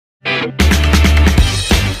Hello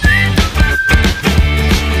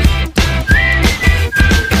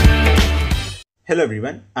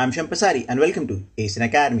everyone, I'm Shampasari and welcome to ACEN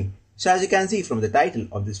Academy. So as you can see from the title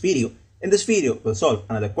of this video, in this video we'll solve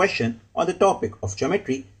another question on the topic of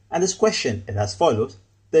geometry, and this question is as follows.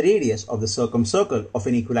 The radius of the circumcircle of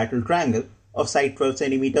an equilateral triangle of side 12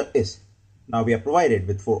 cm is. Now we are provided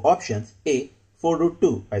with four options: A 4 root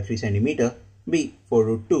 2 by 3 cm, B 4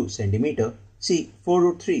 root 2 cm, C 4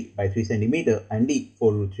 root 3 by 3 cm, and D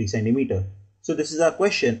 4 root 3 cm. So this is our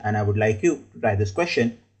question, and I would like you to try this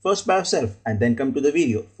question first by yourself and then come to the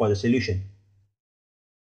video for the solution.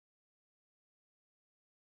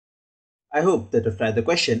 I hope that you've tried the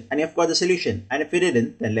question and you've got the solution, and if you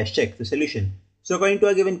didn't, then let's check the solution. So according to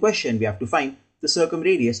our given question, we have to find the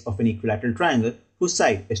circumradius of an equilateral triangle whose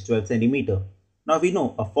side is 12 cm. Now we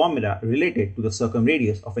know a formula related to the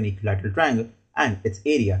circumradius of an equilateral triangle and its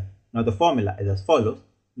area. Now the formula is as follows.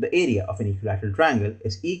 The area of an equilateral triangle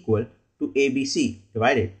is equal to ABC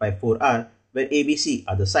divided by 4R, where ABC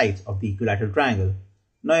are the sides of the equilateral triangle.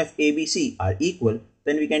 Now if ABC are equal,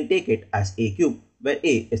 then we can take it as A cube, where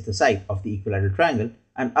A is the side of the equilateral triangle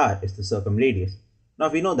and R is the circumradius. Now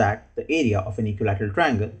we know that the area of an equilateral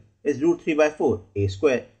triangle is root 3 by 4 A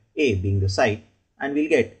square, A being the side, and we'll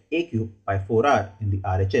get A cube by 4R in the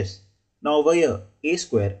RHS. Now over here, A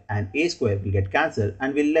square and A square will get cancelled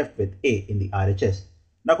and we're left with A in the RHS.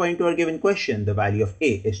 Now according to our given question, the value of A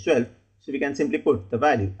is 12, so we can simply put the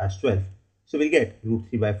value as 12. So we'll get root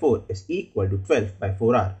 3 by 4 is equal to 12 by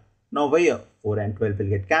 4R. Now over here, 4 and 12 will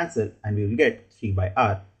get cancelled and we will get 3 by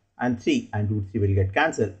R, and 3 and root 3 will get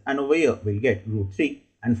cancelled, and over here we'll get root 3,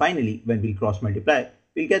 and finally when we'll cross multiply,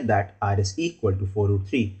 we'll get that R is equal to 4 root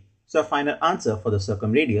 3. So our final answer for the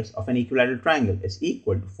circumradius of an equilateral triangle is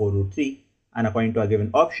equal to 4 root 3, and according to our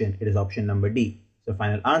given option, it is option number D. So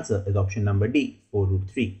final answer is option number D, 4 root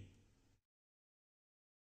 3.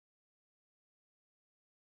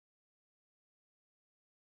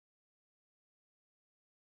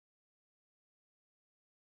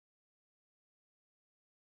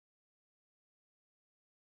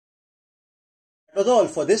 That was all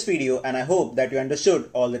for this video, and I hope that you understood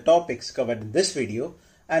all the topics covered in this video.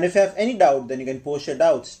 And if you have any doubt, then you can post your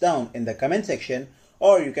doubts down in the comment section,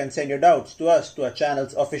 or you can send your doubts to us to our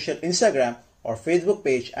channel's official Instagram or Facebook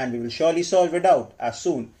page, and we will surely solve your doubt as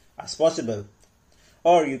soon as possible.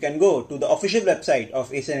 Or you can go to the official website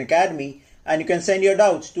of ACEN Academy and you can send your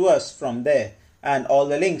doubts to us from there, and all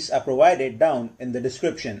the links are provided down in the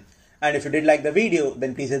description. And if you did like the video,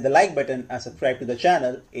 then please hit the like button and subscribe to the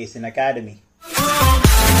channel ACEN Academy.